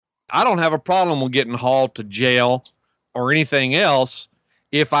I don't have a problem with getting hauled to jail or anything else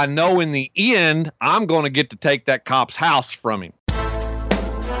if I know in the end I'm going to get to take that cop's house from him.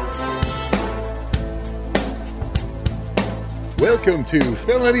 Welcome to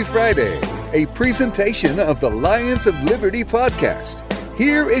Felony Friday, a presentation of the Lions of Liberty podcast.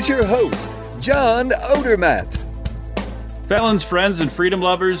 Here is your host, John Odermatt. Felons, friends, and freedom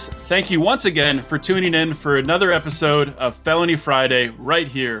lovers, thank you once again for tuning in for another episode of Felony Friday right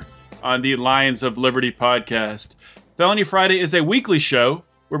here on the Lions of Liberty podcast. Felony Friday is a weekly show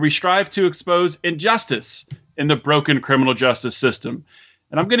where we strive to expose injustice in the broken criminal justice system.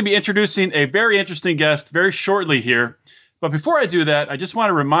 And I'm going to be introducing a very interesting guest very shortly here. But before I do that, I just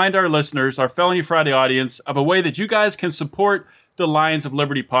want to remind our listeners, our Felony Friday audience, of a way that you guys can support the Lions of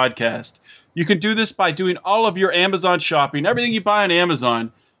Liberty podcast. You can do this by doing all of your Amazon shopping. Everything you buy on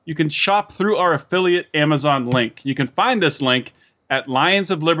Amazon, you can shop through our affiliate Amazon link. You can find this link at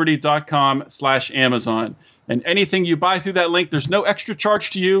lionsofliberty.com/Amazon. And anything you buy through that link, there's no extra charge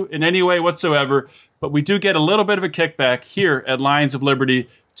to you in any way whatsoever. But we do get a little bit of a kickback here at Lions of Liberty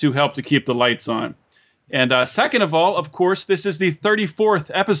to help to keep the lights on. And second of all, of course, this is the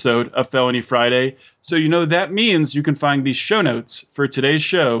 34th episode of Felony Friday. So you know that means you can find the show notes for today's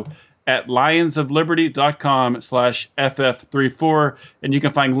show at lionsofliberty.com/FF34. And you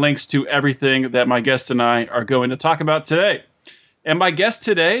can find links to everything that my guest and I are going to talk about today. And my guest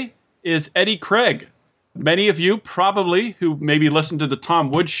today is Eddie Craig. Many of you probably, who maybe listened to the Tom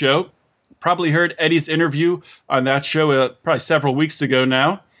Woods show, probably heard Eddie's interview on that show probably several weeks ago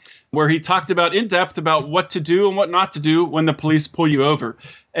now, where he talked about in depth about what to do and what not to do when the police pull you over.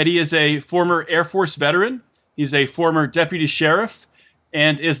 Eddie is a former Air Force veteran. He's a former deputy sheriff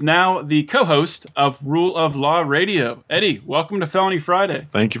and is now the co-host of Rule of Law Radio. Eddie, welcome to Felony Friday.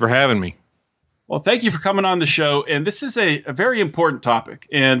 Thank you for having me. Well, thank you for coming on the show. And this is a very important topic.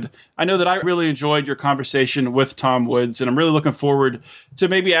 And I know that I really enjoyed your conversation with Tom Woods. And I'm really looking forward to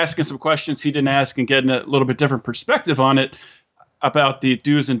maybe asking some questions he didn't ask and getting a little bit different perspective on it, about the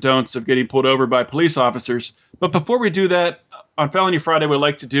do's and don'ts of getting pulled over by police officers. But before we do that, on Felony Friday, what I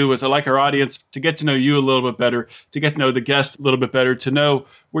like to do is I like our audience to get to know you a little bit better, to get to know the guest a little bit better, to know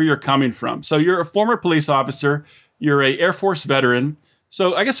where you're coming from. So you're a former police officer. You're an Air Force veteran.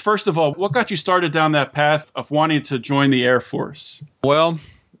 So I guess, first of all, what got you started down that path of wanting to join the Air Force? Well,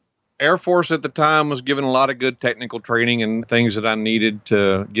 Air Force at the time was given a lot of good technical training and things that I needed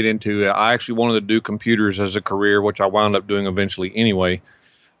to get into. I actually wanted to do computers as a career, which I wound up doing eventually anyway.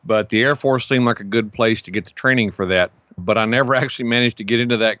 But the Air Force seemed like a good place to get the training for that. But I never actually managed to get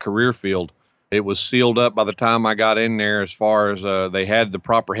into that career field. It was sealed up by the time I got in there as far as they had the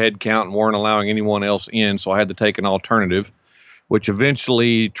proper head count and weren't allowing anyone else in. So I had to take an alternative, which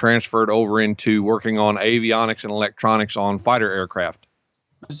eventually transferred over into working on avionics and electronics on fighter aircraft.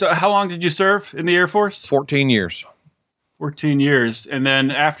 So how long did you serve in the Air Force? 14 years. 14 years. And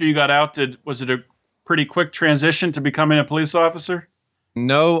then after you got out, was it a pretty quick transition to becoming a police officer?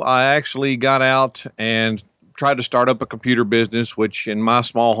 No, I actually got out and tried to start up a computer business, which in my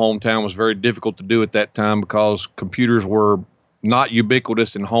small hometown was very difficult to do at that time because computers were not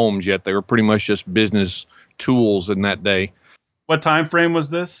ubiquitous in homes yet. They were pretty much just business tools in that day. What time frame was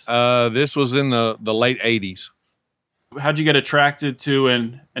this? This was in the late 80s. How'd you get attracted to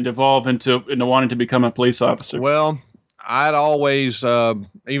and evolve into wanting to become a police officer? Well, I'd always, even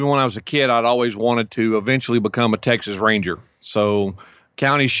when I was a kid, I'd always wanted to eventually become a Texas Ranger. So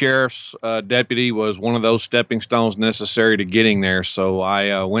county sheriff's deputy was one of those stepping stones necessary to getting there. So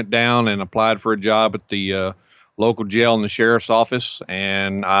I went down and applied for a job at the local jail in the sheriff's office,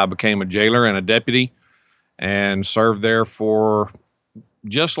 and I became a jailer and a deputy and served there for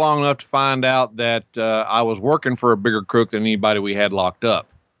just long enough to find out that I was working for a bigger crook than anybody we had locked up.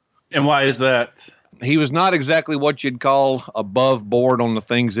 And why is that? He was not exactly what you'd call above board on the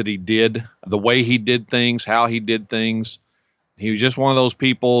things that he did, the way he did things, how he did things. He was just one of those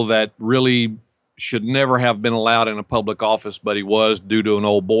people that really should never have been allowed in a public office, but he was due to an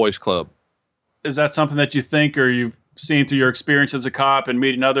old boys club. Is that something that you think or you've seen through your experience as a cop and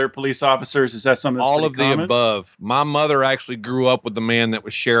meeting other police officers? Is that something that's all of common? The above? My mother actually grew up with the man that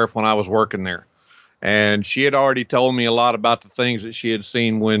was sheriff when I was working there. And she had already told me a lot about the things that she had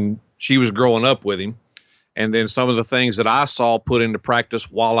seen when she was growing up with him. And then some of the things that I saw put into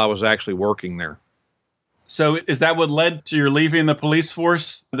practice while I was actually working there. So is that what led to your leaving the police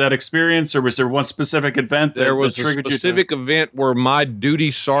force, that experience, or was there one specific event that triggered you? There was a specific event where my duty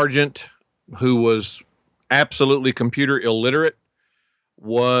sergeant, who was absolutely computer illiterate,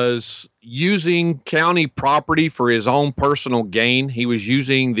 was using county property for his own personal gain. He was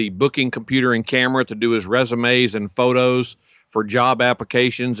using the booking computer and camera to do his resumes and photos for job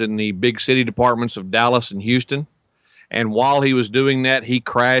applications in the big city departments of Dallas and Houston. And while he was doing that, he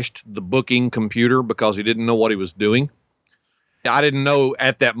crashed the booking computer because he didn't know what he was doing. I didn't know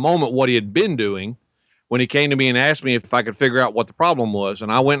at that moment what he had been doing when he came to me and asked me if I could figure out what the problem was.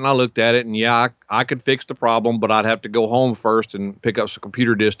 And I went and I looked at it, and yeah, I could fix the problem, but I'd have to go home first and pick up some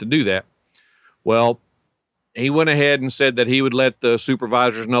computer disk to do that. Well, he went ahead and said that he would let the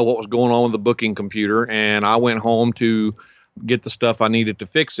supervisors know what was going on with the booking computer, and I went home to get the stuff I needed to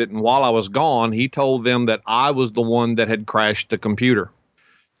fix it. And while I was gone, he told them that I was the one that had crashed the computer.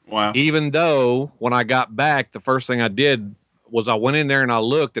 Wow. Even though when I got back, the first thing I did was I went in there and I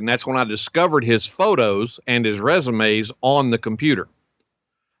looked, and that's when I discovered his photos and his resumes on the computer.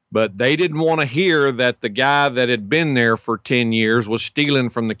 But they didn't want to hear that the guy that had been there for 10 years was stealing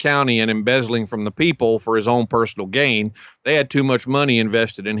from the county and embezzling from the people for his own personal gain. They had too much money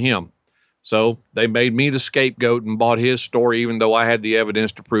invested in him. So they made me the scapegoat and bought his story, even though I had the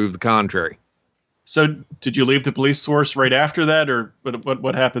evidence to prove the contrary. So did you leave the police force right after that, or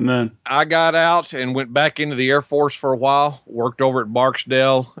what happened then? I got out and went back into the Air Force for a while, worked over at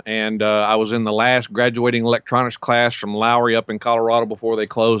Barksdale, and I was in the last graduating electronics class from Lowry up in Colorado before they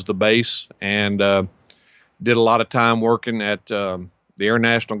closed the base, and did a lot of time working at the Air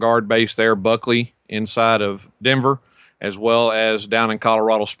National Guard base there, Buckley, inside of Denver, as well as down in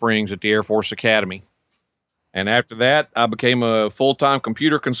Colorado Springs at the Air Force Academy. And after that, I became a full-time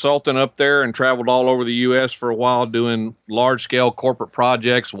computer consultant up there and traveled all over the U.S. for a while doing large-scale corporate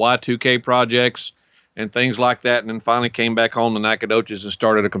projects, Y2K projects, and things like that, and then finally came back home to Nacogdoches and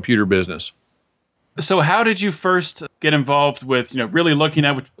started a computer business. So how did you first get involved with, really looking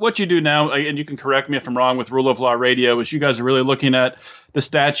at what you do now, and you can correct me if I'm wrong with Rule of Law Radio, is you guys are really looking at the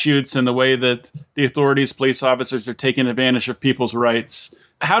statutes and the way that the authorities, police officers are taking advantage of people's rights.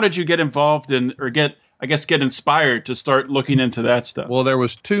 How did you get involved get inspired to start looking into that stuff? Well, there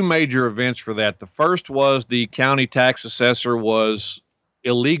was two major events for that. The first was the county tax assessor was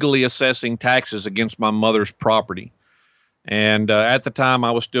illegally assessing taxes against my mother's property. And at the time, I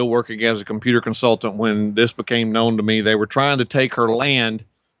was still working as a computer consultant when this became known to me. They were trying to take her land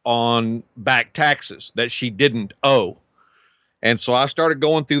on back taxes that she didn't owe. And so I started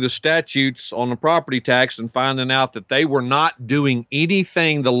going through the statutes on the property tax and finding out that they were not doing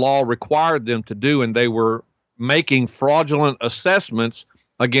anything the law required them to do, and they were making fraudulent assessments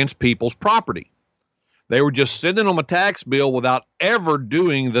against people's property. They were just sending them a tax bill without ever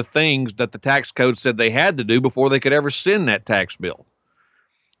doing the things that the tax code said they had to do before they could ever send that tax bill.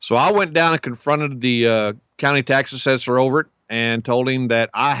 So I went down and confronted the county tax assessor over it and told him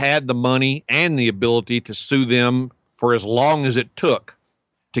that I had the money and the ability to sue them for as long as it took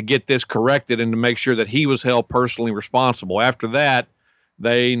to get this corrected and to make sure that he was held personally responsible. After that,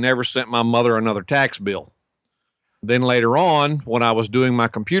 they never sent my mother another tax bill. Then later on, when I was doing my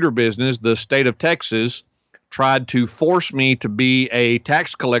computer business, the state of Texas tried to force me to be a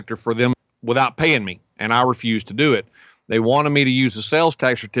tax collector for them without paying me, and I refused to do it. They wanted me to use a sales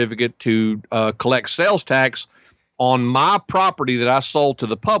tax certificate to collect sales tax on my property that I sold to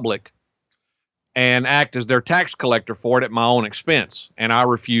the public and act as their tax collector for it at my own expense, and I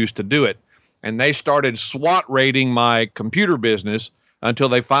refused to do it. And they started SWAT raiding my computer business until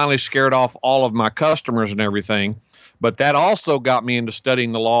they finally scared off all of my customers and everything. But that also got me into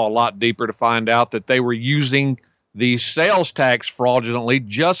studying the law a lot deeper to find out that they were using the sales tax fraudulently,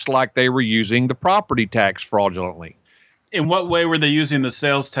 just like they were using the property tax fraudulently. In what way were they using the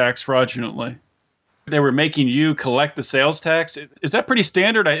sales tax fraudulently? They were making you collect the sales tax? Is that pretty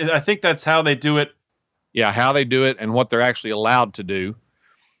standard? I think that's how they do it. Yeah, how they do it and what they're actually allowed to do.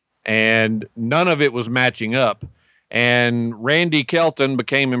 And none of it was matching up. And Randy Kelton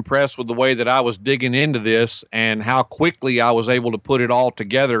became impressed with the way that I was digging into this and how quickly I was able to put it all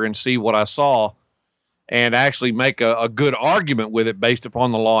together and see what I saw and actually make a good argument with it based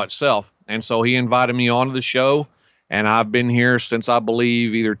upon the law itself. And so he invited me onto the show, and I've been here since, I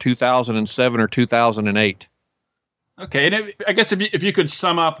believe, either 2007 or 2008. Okay, and I guess if you could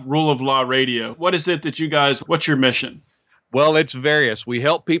sum up Rule of Law Radio, what is it that you guys, what's your mission? Well, it's various. We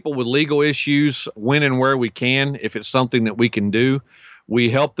help people with legal issues when and where we can, if it's something that we can do. We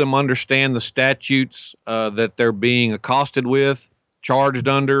help them understand the statutes that they're being accosted with, charged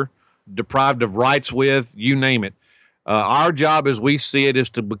under, deprived of rights with, you name it. Our job, as we see it, is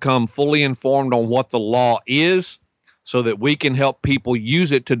to become fully informed on what the law is so that we can help people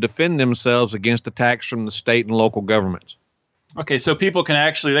use it to defend themselves against attacks from the state and local governments. Okay, so people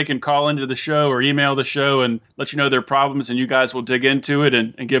they can call into the show or email the show and let you know their problems, and you guys will dig into it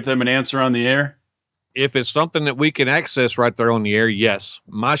and give them an answer on the air? If it's something that we can access right there on the air, yes.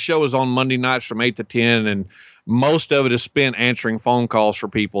 My show is on Monday nights from 8 to 10, and Most of it is spent answering phone calls for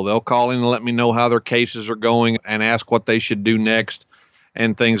people. They'll call in and let me know how their cases are going and ask what they should do next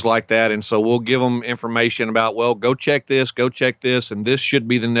and things like that. And so we'll give them information about, well, go check this, and this should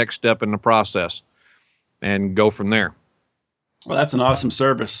be the next step in the process, and go from there. Well, that's an awesome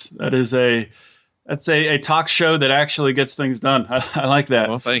service. That's a talk show that actually gets things done. I like that.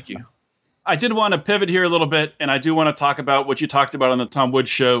 Well, thank you. I did want to pivot here a little bit, and I do want to talk about what you talked about on the Tom Woods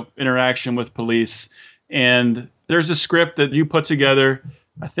Show, interaction with police. And there's a script that you put together.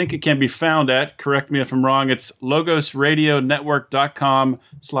 I think it can be found at, correct me if I'm wrong, it's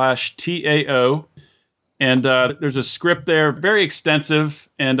logosradionetwork.com/TAO. And there's a script there, very extensive.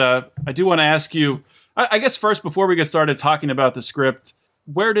 And I do want to ask you, I guess first, before we get started talking about the script,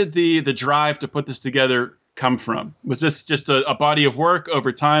 where did the drive to put this together come from? Was this just a body of work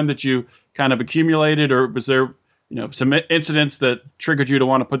over time that you kind of accumulated, or was there some incidents that triggered you to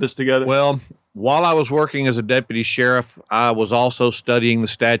want to put this together? Well, while I was working as a deputy sheriff, I was also studying the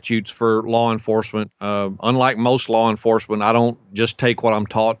statutes for law enforcement. Unlike most law enforcement, I don't just take what I'm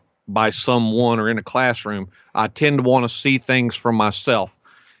taught by someone or in a classroom. I tend to want to see things for myself.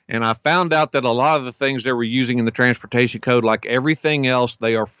 And I found out that a lot of the things they were using in the transportation code, like everything else,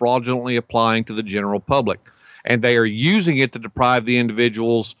 they are fraudulently applying to the general public. And they are using it to deprive the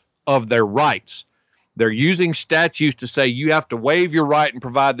individuals of their rights. They're using statutes to say you have to waive your right and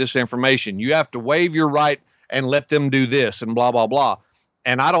provide this information. You have to waive your right and let them do this and blah, blah, blah.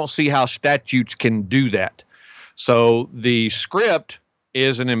 And I don't see how statutes can do that. So the script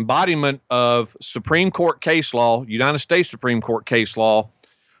is an embodiment of Supreme Court case law, United States Supreme Court case law,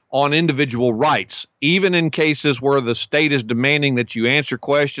 on individual rights. Even in cases where the state is demanding that you answer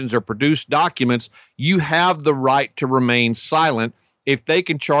questions or produce documents, you have the right to remain silent if they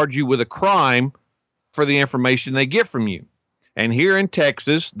can charge you with a crime for the information they get from you. And here in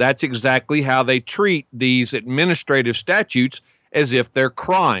Texas, that's exactly how they treat these administrative statutes, as if they're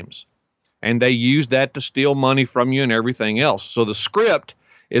crimes. And they use that to steal money from you and everything else. So the script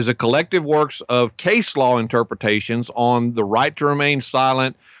is a collective works of case law interpretations on the right to remain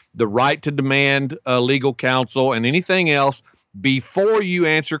silent, the right to demand legal counsel, and anything else before you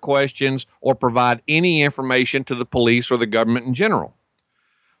answer questions or provide any information to the police or the government in general.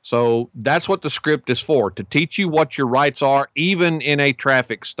 So that's what the script is for, to teach you what your rights are, even in a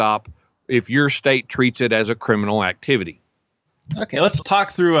traffic stop, if your state treats it as a criminal activity. Okay, let's talk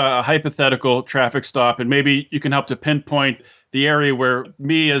through a hypothetical traffic stop, and maybe you can help to pinpoint the area where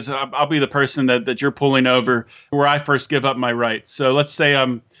I'll be the person that you're pulling over, where I first give up my rights. So let's say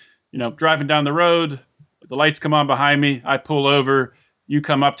I'm driving down the road, the lights come on behind me, I pull over, you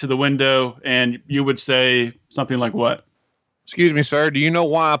come up to the window, and you would say something like what? Excuse me, sir, do you know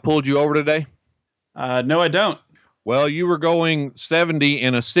why I pulled you over today? No, I don't. Well, you were going 70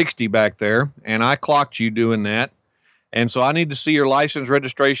 in a 60 back there, and I clocked you doing that. And so I need to see your license,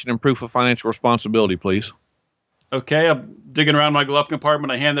 registration, and proof of financial responsibility, please. Okay, I'm digging around my glove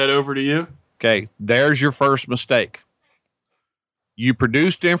compartment. I hand that over to you. Okay, there's your first mistake. You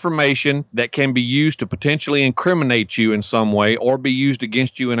produced information that can be used to potentially incriminate you in some way or be used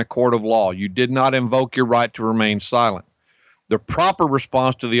against you in a court of law. You did not invoke your right to remain silent. The proper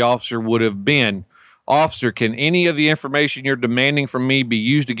response to the officer would have been, "Officer, can any of the information you're demanding from me be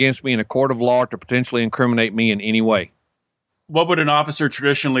used against me in a court of law to potentially incriminate me in any way?" What would an officer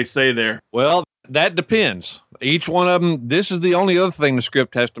traditionally say there? Well, that depends. Each one of them, this is the only other thing the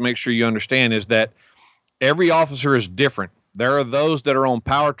script has to make sure you understand, is that every officer is different. There are those that are on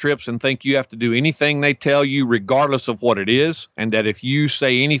power trips and think you have to do anything they tell you regardless of what it is, and that if you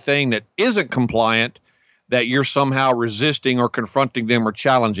say anything that isn't compliant, that you're somehow resisting or confronting them or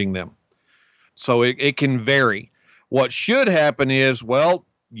challenging them. So it can vary. What should happen is, well,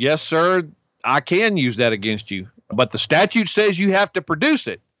 yes, sir, I can use that against you, but the statute says you have to produce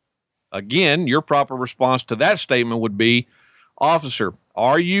it. Again, your proper response to that statement would be, "Officer,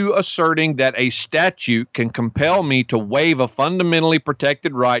 are you asserting that a statute can compel me to waive a fundamentally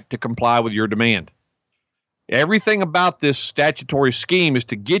protected right to comply with your demand?" Everything about this statutory scheme is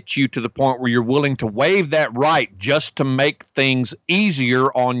to get you to the point where you're willing to waive that right just to make things easier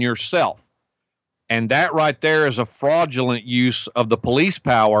on yourself. And that right there is a fraudulent use of the police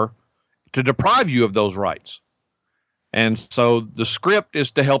power to deprive you of those rights. And so the script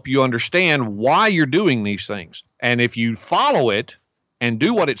is to help you understand why you're doing these things. And if you follow it and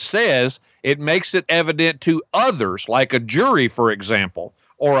do what it says, it makes it evident to others, like a jury, for example,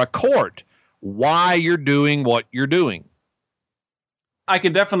 or a court, why you're doing what you're doing. I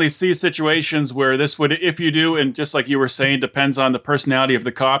can definitely see situations where this would, if you do, and just like you were saying, depends on the personality of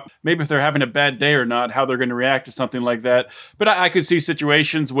the cop. Maybe if they're having a bad day or not, how they're going to react to something like that. But I could see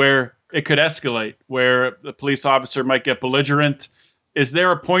situations where it could escalate, where the police officer might get belligerent. Is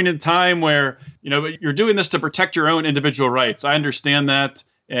there a point in time where, you're doing this to protect your own individual rights? I understand that.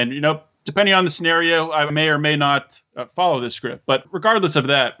 And, depending on the scenario, I may or may not follow this script. But regardless of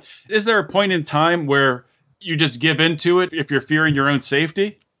that, is there a point in time where you just give into it if you're fearing your own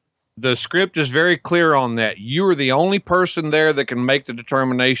safety? The script is very clear on that. You are the only person there that can make the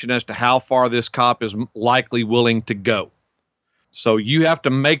determination as to how far this cop is likely willing to go. So you have to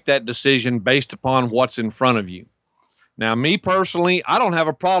make that decision based upon what's in front of you. Now, me personally, I don't have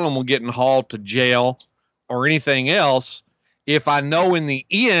a problem with getting hauled to jail or anything else if I know in the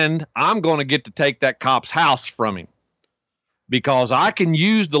end I'm going to get to take that cop's house from him, because I can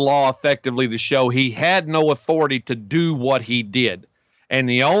use the law effectively to show he had no authority to do what he did. And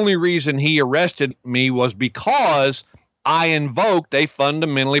the only reason he arrested me was because I invoked a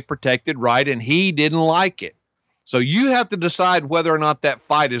fundamentally protected right and he didn't like it. So you have to decide whether or not that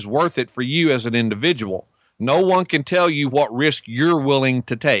fight is worth it for you as an individual. No one can tell you what risk you're willing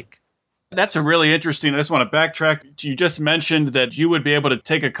to take. That's a really interesting. I just want to backtrack. You just mentioned that you would be able to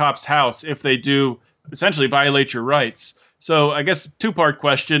take a cop's house if they do essentially violate your rights. So I guess two-part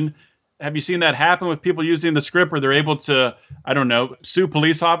question. Have you seen that happen with people using the script where they're able to, sue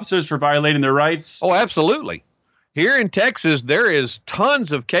police officers for violating their rights? Oh, absolutely. Here in Texas, there is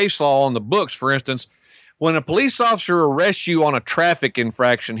tons of case law on the books. For instance, when a police officer arrests you on a traffic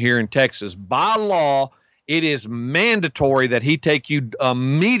infraction here in Texas, by law, it is mandatory that he take you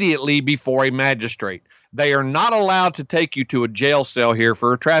immediately before a magistrate. They are not allowed to take you to a jail cell here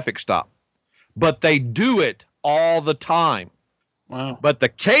for a traffic stop, but they do it all the time. Wow. But the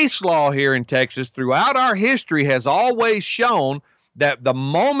case law here in Texas throughout our history has always shown that the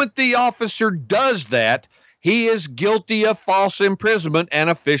moment the officer does that, he is guilty of false imprisonment and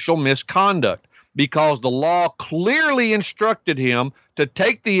official misconduct, because the law clearly instructed him to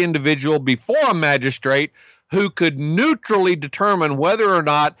take the individual before a magistrate who could neutrally determine whether or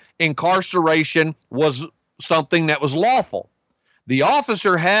not incarceration was something that was lawful. The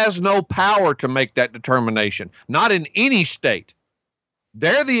officer has no power to make that determination, not in any state.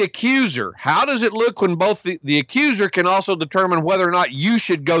 They're the accuser. How does it look when both the accuser can also determine whether or not you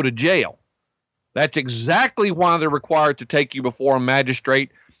should go to jail? That's exactly why they're required to take you before a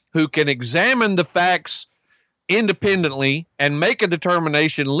magistrate who can examine the facts independently and make a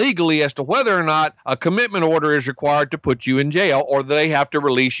determination legally as to whether or not a commitment order is required to put you in jail, or they have to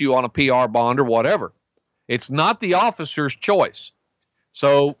release you on a PR bond or whatever. It's not the officer's choice.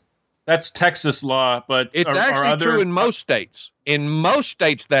 So that's Texas law, but it's actually true in most states. In most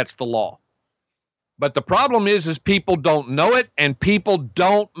states, that's the law. But the problem is people don't know it, and people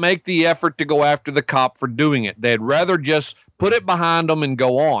don't make the effort to go after the cop for doing it. They'd rather just put it behind them and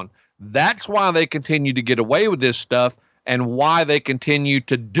go on. That's why they continue to get away with this stuff and why they continue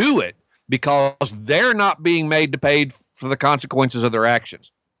to do it, because they're not being made to pay for the consequences of their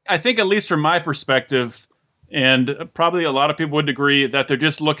actions. I think, at least from my perspective, and probably a lot of people would agree, that they're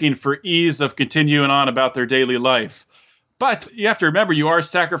just looking for ease of continuing on about their daily life. But you have to remember, you are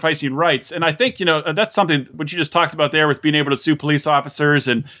sacrificing rights. And I think, that's something what you just talked about there with being able to sue police officers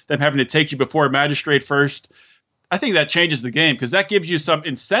and them having to take you before a magistrate first. I think that changes the game, because that gives you some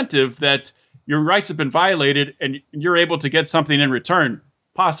incentive that your rights have been violated and you're able to get something in return,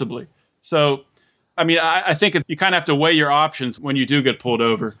 possibly. So, I think you kind of have to weigh your options when you do get pulled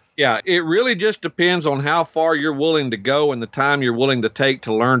over. Yeah, it really just depends on how far you're willing to go and the time you're willing to take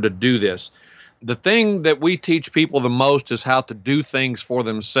to learn to do this. The thing that we teach people the most is how to do things for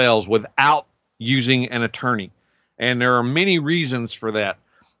themselves without using an attorney. And there are many reasons for that.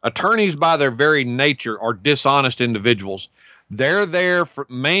 Attorneys, by their very nature, are dishonest individuals. They're there for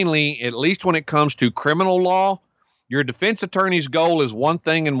mainly, at least when it comes to criminal law, your defense attorney's goal is one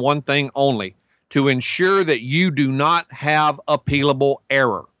thing and one thing only: to ensure that you do not have appealable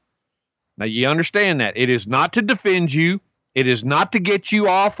error. Now, you understand that. It is not to defend you. It is not to get you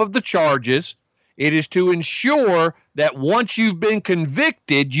off of the charges. It is to ensure that once you've been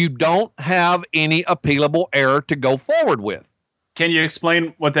convicted, you don't have any appealable error to go forward with. Can you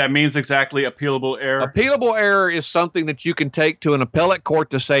explain what that means exactly, appealable error? Appealable error is something that you can take to an appellate court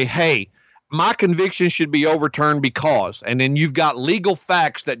to say, hey, my conviction should be overturned because, and then you've got legal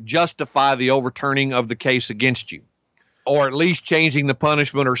facts that justify the overturning of the case against you, or at least changing the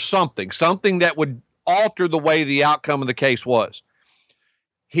punishment or something that would alter the way the outcome of the case was.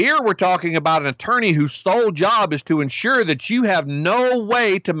 Here we're talking about an attorney whose sole job is to ensure that you have no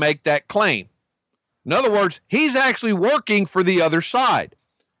way to make that claim. In other words, he's actually working for the other side.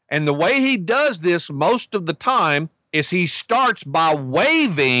 And the way he does this most of the time is he starts by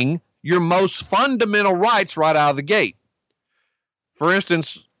waiving your most fundamental rights right out of the gate. For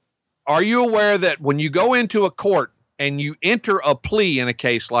instance, are you aware that when you go into a court and you enter a plea in a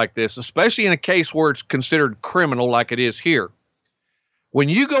case like this, especially in a case where it's considered criminal like it is here, when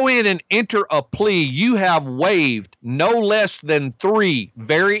you go in and enter a plea, you have waived no less than 3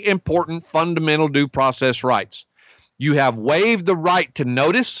 very important fundamental due process rights. You have waived the right to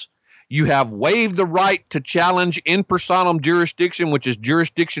notice. You have waived the right to challenge in personam jurisdiction, which is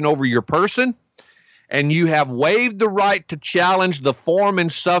jurisdiction over your person. And you have waived the right to challenge the form and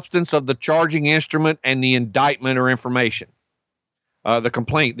substance of the charging instrument and the indictment or information. The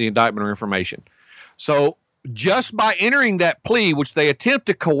complaint, the indictment or information. So just by entering that plea, which they attempt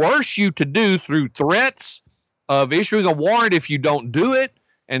to coerce you to do through threats of issuing a warrant if you don't do it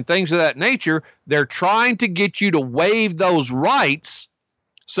and things of that nature, they're trying to get you to waive those rights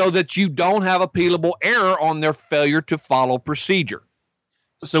so that you don't have appealable error on their failure to follow procedure.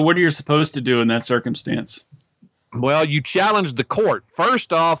 So what are you supposed to do in that circumstance? Well, you challenge the court.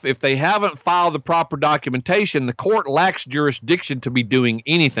 First off, if they haven't filed the proper documentation, the court lacks jurisdiction to be doing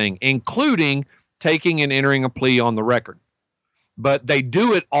anything, including taking and entering a plea on the record. But they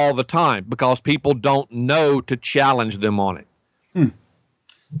do it all the time because people don't know to challenge them on it.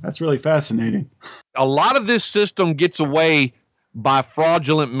 That's really fascinating. A lot of this system gets away by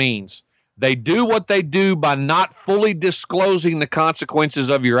fraudulent means. They do what they do by not fully disclosing the consequences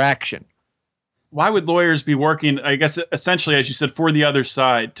of your action. Why would lawyers be working, I guess, essentially, as you said, for the other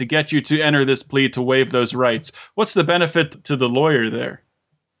side to get you to enter this plea to waive those rights? What's the benefit to the lawyer there?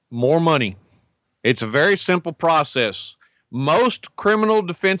 More money. It's a very simple process. Most criminal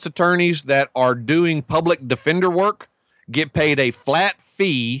defense attorneys that are doing public defender work get paid a flat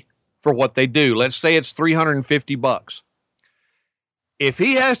fee for what they do. Let's say it's $350. If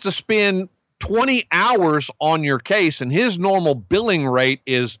he has to spend 20 hours on your case and his normal billing rate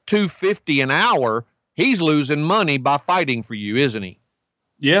is $250 an hour, he's losing money by fighting for you, isn't he?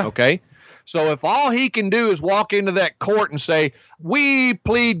 Yeah. Okay. So if all he can do is walk into that court and say, we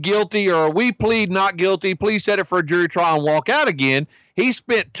plead guilty or we plead not guilty, please set it for a jury trial and walk out again, he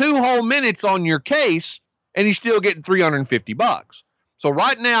spent 2 whole minutes on your case and he's still getting $350. So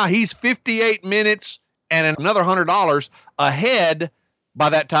right now he's 58 minutes and another $100 ahead by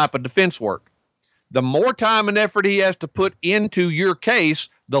that type of defense work. The more time and effort he has to put into your case,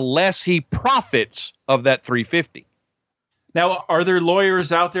 the less he profits of that $350. Now, are there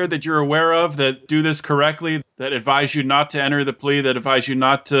lawyers out there that you're aware of that do this correctly, that advise you not to enter the plea, that advise you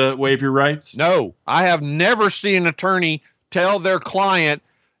not to waive your rights? No, I have never seen an attorney tell their client,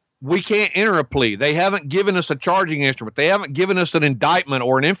 we can't enter a plea. They haven't given us a charging instrument. They haven't given us an indictment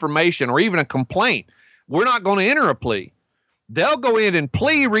or an information or even a complaint. We're not going to enter a plea. They'll go in and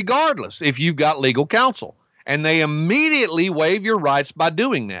plea regardless if you've got legal counsel. And they immediately waive your rights by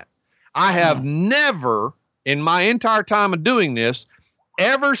doing that. I have never, in my entire time of doing this,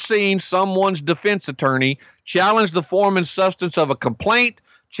 ever seen someone's defense attorney challenge the form and substance of a complaint,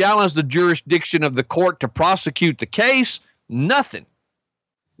 challenge the jurisdiction of the court to prosecute the case. Nothing.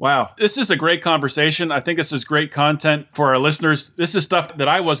 Wow. This is a great conversation. I think this is great content for our listeners. This is stuff that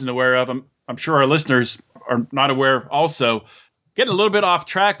I wasn't aware of. I'm sure our listeners are not aware also. Getting a little bit off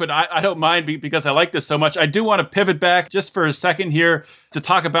track, but I don't mind because I like this so much. I do want to pivot back just for a second here to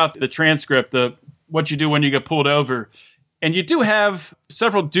talk about the transcript, what you do when you get pulled over. And you do have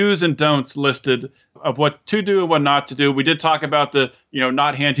several do's and don'ts listed of what to do and what not to do. We did talk about the,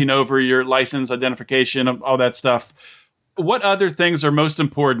 not handing over your license, identification, all that stuff. What other things are most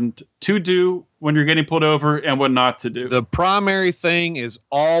important to do when you're getting pulled over and what not to do? The primary thing is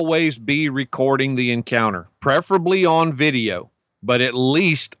always be recording the encounter, preferably on video, but at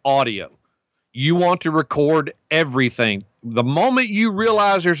least audio. You want to record everything. The moment you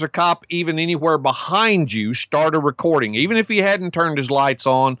realize there's a cop even anywhere behind you, start a recording. Even if he hadn't turned his lights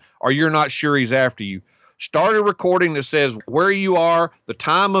on or you're not sure he's after you, start a recording that says where you are, the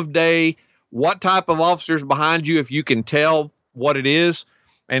time of day, what type of officer's behind you, if you can tell what it is,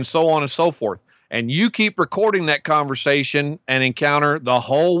 and so on and so forth. And you keep recording that conversation and encounter the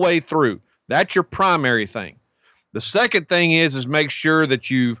whole way through. That's your primary thing. The second thing is make sure that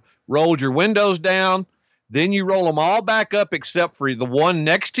you've rolled your windows down. Then you roll them all back up except for the one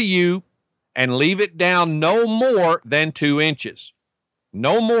next to you and leave it down no more than 2 inches.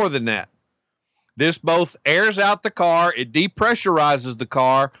 No more than that. This both airs out the car, it depressurizes the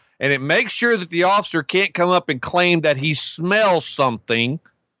car, and it makes sure that the officer can't come up and claim that he smells something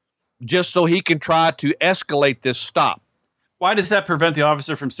just so he can try to escalate this stop. Why does that prevent the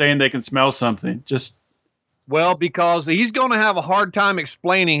officer from saying they can smell something? Well, because he's going to have a hard time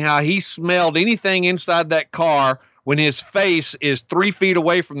explaining how he smelled anything inside that car when his face is 3 feet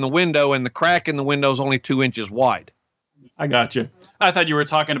away from the window and the crack in the window is only 2 inches wide. I got you. I thought you were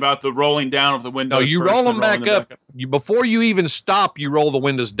talking about the rolling down of the windows. No, you roll them back up. Before you even stop, you roll the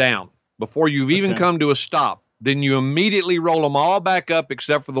windows down. Before you've even come to a stop, then you immediately roll them all back up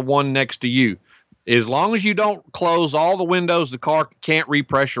except for the one next to you. As long as you don't close all the windows, the car can't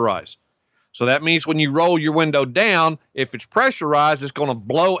repressurize. So that means when you roll your window down, if it's pressurized, it's going to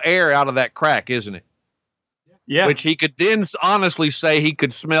blow air out of that crack, isn't it? Yeah. Which he could then honestly say he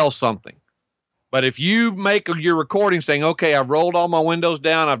could smell something. But if you make your recording saying, okay, I've rolled all my windows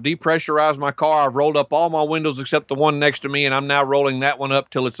down, I've depressurized my car, I've rolled up all my windows except the one next to me, and I'm now rolling that one up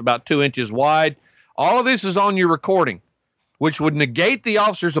till it's about 2 inches wide, all of this is on your recording, which would negate the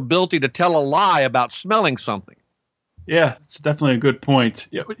officer's ability to tell a lie about smelling something. Yeah, it's definitely a good point.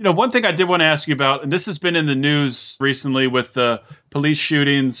 One thing I did want to ask you about, and this has been in the news recently with police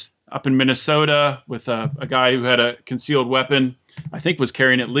shootings up in Minnesota with a guy who had a concealed weapon, I think was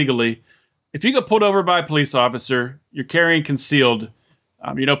carrying it legally. If you get pulled over by a police officer, you're carrying concealed.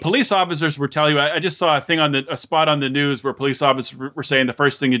 Police officers were telling you, I just saw a spot on the news where police officers were saying the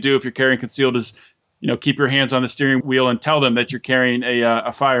first thing you do if you're carrying concealed is, keep your hands on the steering wheel and tell them that you're carrying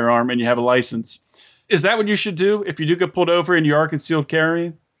a firearm and you have a license. Is that what you should do if you do get pulled over and you are concealed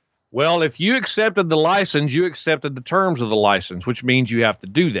carrying? Well, if you accepted the license, you accepted the terms of the license, which means you have to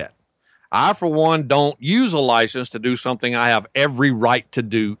do that. I, for one, don't use a license to do something I have every right to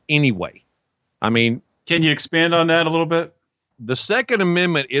do anyway. I mean, can you expand on that a little bit? The Second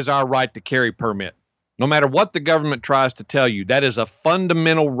Amendment is our right to carry permit. No matter what the government tries to tell you, that is a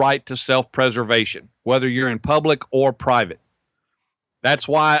fundamental right to self-preservation, whether you're in public or private. That's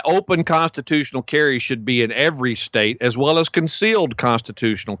why open constitutional carry should be in every state, as well as concealed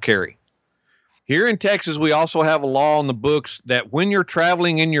constitutional carry. Here in Texas, we also have a law on the books that when you're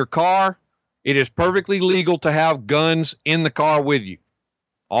traveling in your car, it is perfectly legal to have guns in the car with you.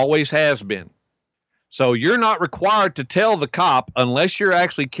 Always has been. So you're not required to tell the cop, unless you're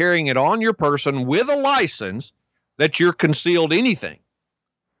actually carrying it on your person with a license, that you're concealed anything,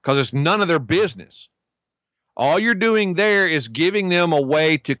 because it's none of their business. All you're doing there is giving them a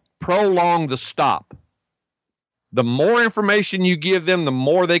way to prolong the stop. The more information you give them, the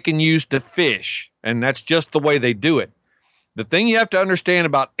more they can use to fish, and that's just the way they do it. The thing you have to understand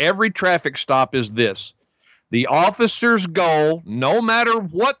about every traffic stop is this. The officer's goal, no matter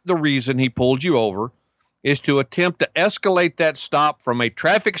what the reason he pulled you over, is to attempt to escalate that stop from a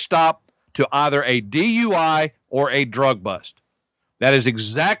traffic stop to either a DUI or a drug bust. That is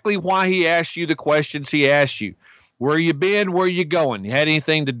exactly why he asked you the questions he asked you. Where you been? Where you going? You had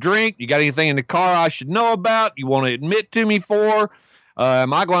anything to drink? You got anything in the car I should know about? You want to admit to me for?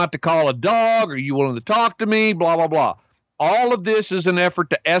 Am I going to have to call a dog? Are you willing to talk to me? Blah, blah, blah. All of this is an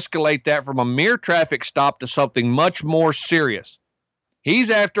effort to escalate that from a mere traffic stop to something much more serious.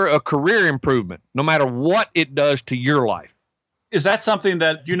 He's after a career improvement, no matter what it does to your life. Is that something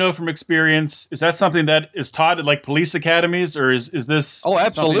that you know from experience? Is that something that is taught at like police academies, or is this? Oh,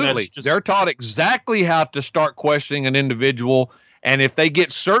 absolutely. They're taught exactly how to start questioning an individual. And if they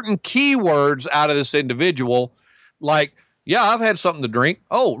get certain keywords out of this individual, like, yeah, I've had something to drink.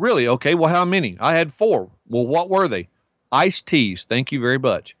 Oh, really? Okay. Well, how many? I had 4. Well, what were they? Iced teas. Thank you very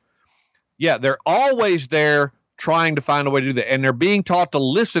much. Yeah, they're always there trying to find a way to do that. And they're being taught to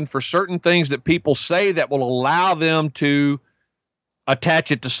listen for certain things that people say that will allow them to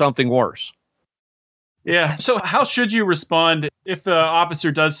attach it to something worse. Yeah. So how should you respond if the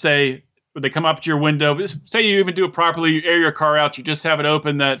officer does say, when they come up to your window, say you even do it properly, you air your car out, you just have it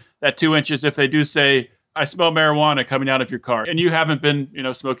open that 2 inches. If they do say, I smell marijuana coming out of your car, and you haven't been,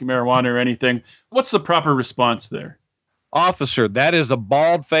 smoking marijuana or anything, what's the proper response there? Officer, that is a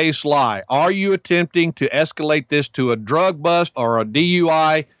bald-faced lie. Are you attempting to escalate this to a drug bust or a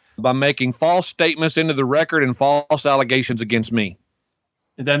DUI by making false statements into the record and false allegations against me?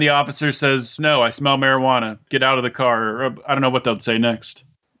 And then the officer says, no, I smell marijuana. Get out of the car. Or I don't know what they'll say next.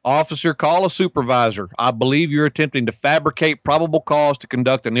 Officer, call a supervisor. I believe you're attempting to fabricate probable cause to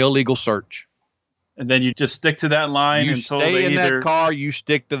conduct an illegal search. And then you just stick to that line until they stay in that car, you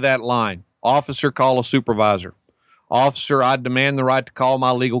stick to that line. Officer, call a supervisor. Officer, I demand the right to call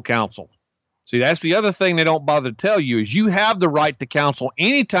my legal counsel. See, that's the other thing they don't bother to tell you is you have the right to counsel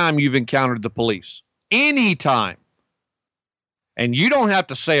anytime you've encountered the police. Anytime. And you don't have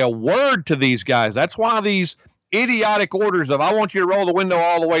to say a word to these guys. That's why these idiotic orders of, I want you to roll the window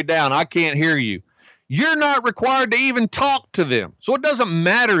all the way down, I can't hear you. You're not required to even talk to them. So it doesn't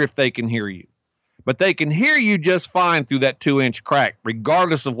matter if they can hear you. but they can hear you just fine through that 2-inch crack,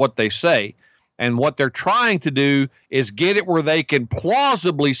 regardless of what they say. And what they're trying to do is get it where they can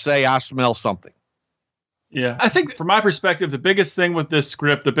plausibly say, I smell something. Yeah. I think from my perspective, the biggest thing with this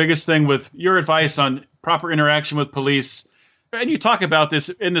script, the biggest thing with your advice on proper interaction with police, and you talk about this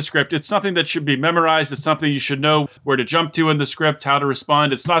in the script, it's something that should be memorized. It's something you should know where to jump to in the script, how to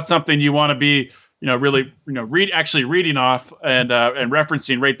respond. It's not something you want to be, really, reading off and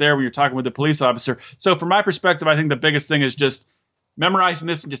referencing right there when you're talking with the police officer. So from my perspective, I think the biggest thing is just memorizing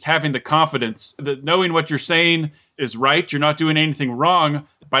this and just having the confidence that knowing what you're saying is right. You're not doing anything wrong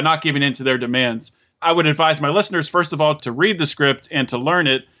by not giving in to their demands. I would advise my listeners, first of all, to read the script and to learn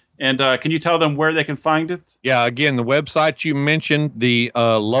it. And can you tell them where they can find it? Yeah, again, the website you mentioned, the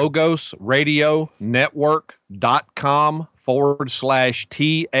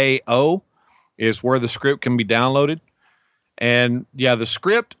logosradionetwork.com/TAO is where the script can be downloaded. And yeah, the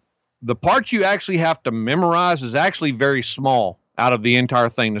script, the parts you actually have to memorize is actually very small out of the entire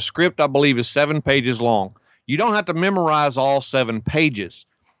thing. The script, I believe, is 7 pages long. You don't have to memorize all 7 pages.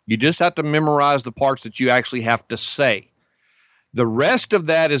 You just have to memorize the parts that you actually have to say. The rest of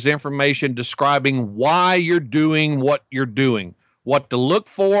that is information describing why you're doing what you're doing, what to look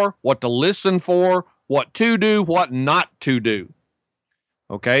for, what to listen for, what to do, what not to do.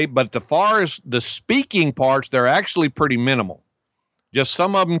 Okay, but as far as the speaking parts, they're actually pretty minimal. Just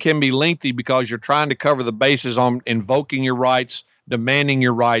some of them can be lengthy because you're trying to cover the bases on invoking your rights, demanding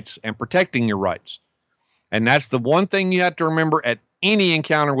your rights, and protecting your rights. And that's the one thing you have to remember at any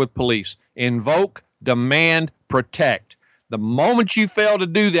encounter with police. Invoke, demand, protect. The moment you fail to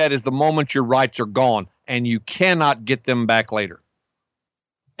do that is the moment your rights are gone, and you cannot get them back later.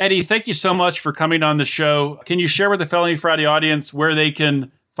 Eddie, thank you so much for coming on the show. Can you share with the Felony Friday audience where they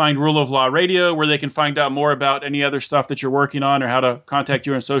can find Rule of Law Radio, where they can find out more about any other stuff that you're working on, or how to contact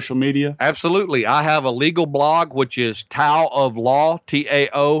you on social media? Absolutely. I have a legal blog, which is taooflaw,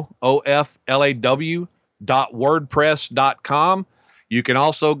 TAOOFLAW.wordpress.com. You can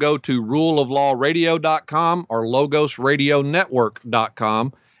also go to ruleoflawradio.com or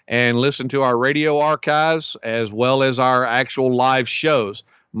logosradionetwork.com and listen to our radio archives as well as our actual live shows.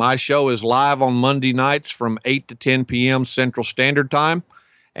 My show is live on Monday nights from 8 to 10 p.m. Central Standard Time.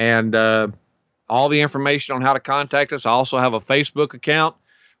 And all the information on how to contact us. I also have a Facebook account,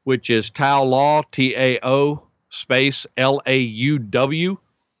 which is Tao Law, TAO space LAUW.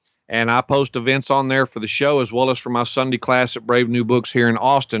 And I post events on there for the show as well as for my Sunday class at Brave New Books here in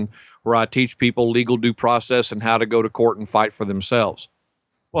Austin, where I teach people legal due process and how to go to court and fight for themselves.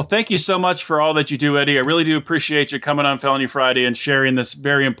 Well, thank you so much for all that you do, Eddie. I really do appreciate you coming on Felony Friday and sharing this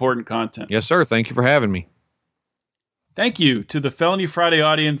very important content. Yes, sir. Thank you for having me. Thank you to the Felony Friday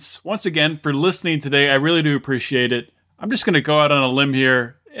audience once again for listening today. I really do appreciate it. I'm just going to go out on a limb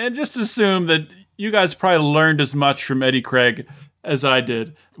here and just assume that you guys probably learned as much from Eddie Craig as I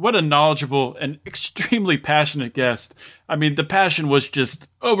did. What a knowledgeable and extremely passionate guest. I mean, the passion was just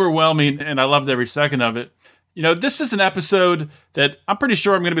overwhelming, and I loved every second of it. This is an episode that I'm pretty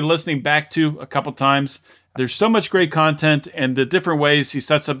sure I'm going to be listening back to a couple times. There's so much great content, and the different ways he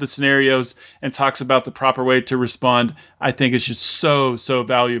sets up the scenarios and talks about the proper way to respond, I think is just so, so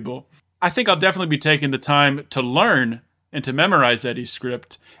valuable. I think I'll definitely be taking the time to learn and to memorize Eddie's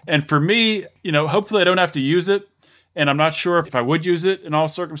script. And for me, hopefully I don't have to use it. And I'm not sure if I would use it in all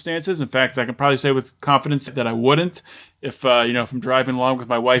circumstances. In fact, I can probably say with confidence that I wouldn't. If I'm driving along with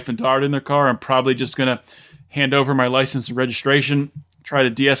my wife and daughter in their car, I'm probably just going to hand over my license and registration, try to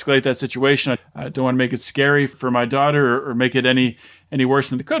de-escalate that situation. I don't want to make it scary for my daughter or make it any worse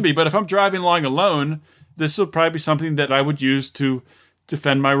than it could be. But if I'm driving along alone, this will probably be something that I would use to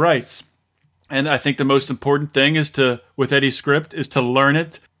defend my rights. And I think the most important thing with Eddie's script is to learn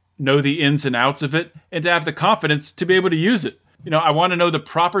it, know the ins and outs of it, and to have the confidence to be able to use it. I want to know the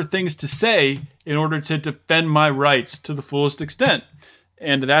proper things to say in order to defend my rights to the fullest extent.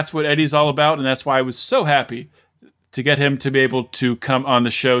 And that's what Eddie's all about, and that's why I was so happy to get him to be able to come on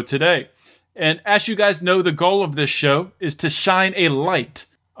the show today. And as you guys know, the goal of this show is to shine a light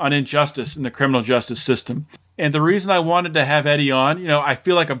on injustice in the criminal justice system. And the reason I wanted to have Eddie on, I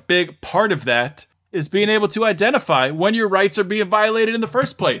feel like a big part of that is being able to identify when your rights are being violated in the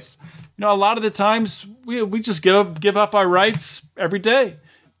first place. A lot of the times we just give up our rights every day,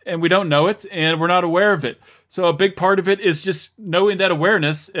 and we don't know it, and we're not aware of it. So a big part of it is just knowing that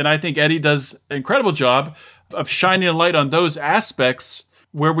awareness, and I think Eddie does an incredible job of shining a light on those aspects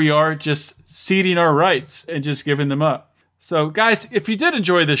where we are just ceding our rights and just giving them up. So guys, if you did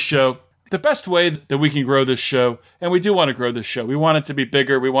enjoy this show, the best way that we can grow this show, and we do want to grow this show. We want it to be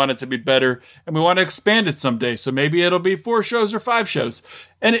bigger, we want it to be better, and we want to expand it someday. So maybe it'll be 4 shows or 5 shows.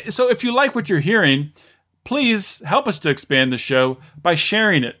 And so if you like what you're hearing, please help us to expand the show by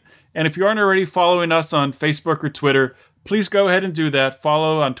sharing it. And if you aren't already following us on Facebook or Twitter, please go ahead and do that.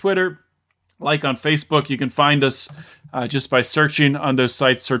 Follow on Twitter, like on Facebook. You can find us just by searching on those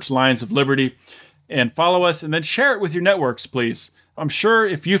sites, search Lions of Liberty, and follow us, and then share it with your networks, please. I'm sure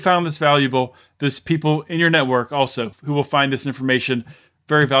if you found this valuable, there's people in your network also who will find this information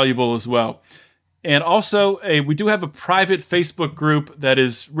very valuable as well. And also, we do have a private Facebook group that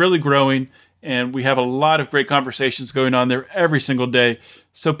is really growing, and we have a lot of great conversations going on there every single day.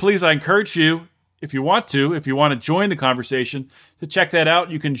 So please, I encourage you, if you want to join the conversation, to check that out.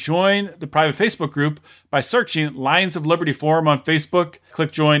 You can join the private Facebook group by searching Lions of Liberty Forum on Facebook.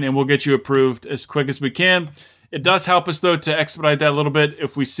 Click join, and we'll get you approved as quick as we can. It does help us, though, to expedite that a little bit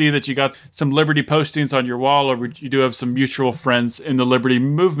if we see that you got some Liberty postings on your wall, or you do have some mutual friends in the Liberty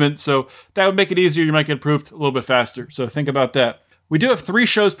movement. So that would make it easier. You might get approved a little bit faster. So think about that. We do have 3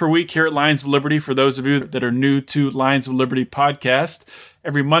 shows per week here at Lions of Liberty for those of you that are new to Lions of Liberty podcast.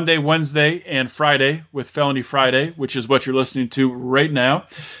 Every Monday, Wednesday, and Friday with Felony Friday, which is what you're listening to right now.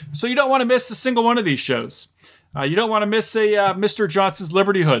 So you don't want to miss a single one of these shows. You don't want to miss a Mr. Johnson's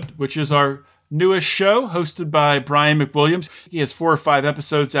Liberty Hood, which is our newest show, hosted by Brian McWilliams. He has 4 or 5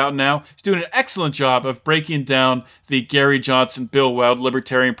 episodes out now. He's doing an excellent job of breaking down the Gary Johnson, Bill Weld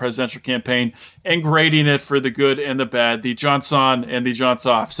Libertarian presidential campaign and grading it for the good and the bad, the Johnson and the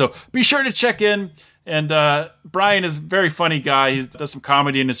Johnsoff. So be sure to check in. And Brian is a very funny guy. He does some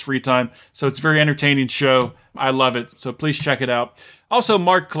comedy in his free time. So it's a very entertaining show. I love it. So please check it out. Also,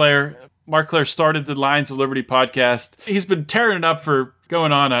 Mark Clare. Mark Clare started the Lions of Liberty podcast. He's been tearing it up for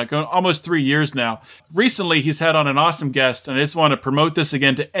going almost 3 years now. Recently, he's had on an awesome guest, and I just want to promote this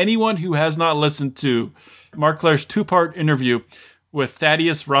again to anyone who has not listened to Mark Clare's 2-part interview with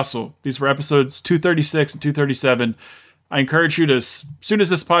Thaddeus Russell. These were episodes 236 and 237. I encourage you to, as soon as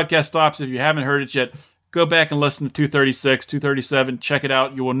this podcast stops, if you haven't heard it yet, go back and listen to 236, 237. Check it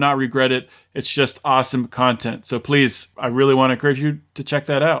out. You will not regret it. It's just awesome content. So please, I really want to encourage you to check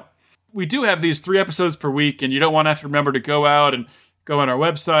that out. We do have these 3 episodes per week, and you don't want to have to remember to go out and go on our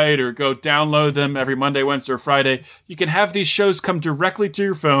website or go download them every Monday, Wednesday, or Friday. You can have these shows come directly to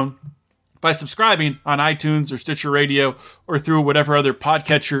your phone by subscribing on iTunes or Stitcher Radio or through whatever other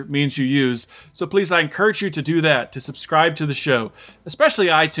podcatcher means you use. So please, I encourage you to do that, to subscribe to the show, especially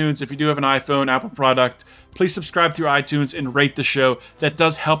iTunes. If you do have an iPhone, Apple product, please subscribe through iTunes and rate the show. That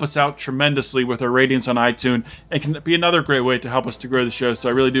does help us out tremendously with our ratings on iTunes and can be another great way to help us to grow the show. So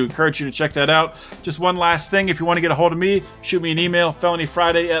I really do encourage you to check that out. Just one last thing, if you want to get a hold of me, shoot me an email,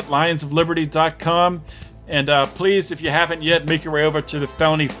 felonyfriday@lionsofliberty.com. And please, if you haven't yet, make your way over to the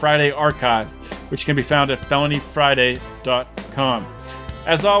Felony Friday archive, which can be found at felonyfriday.com.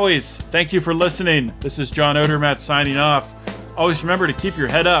 As always, thank you for listening. This is John Odermatt signing off. Always remember to keep your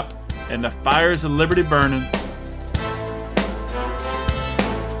head up and the fires of liberty burning.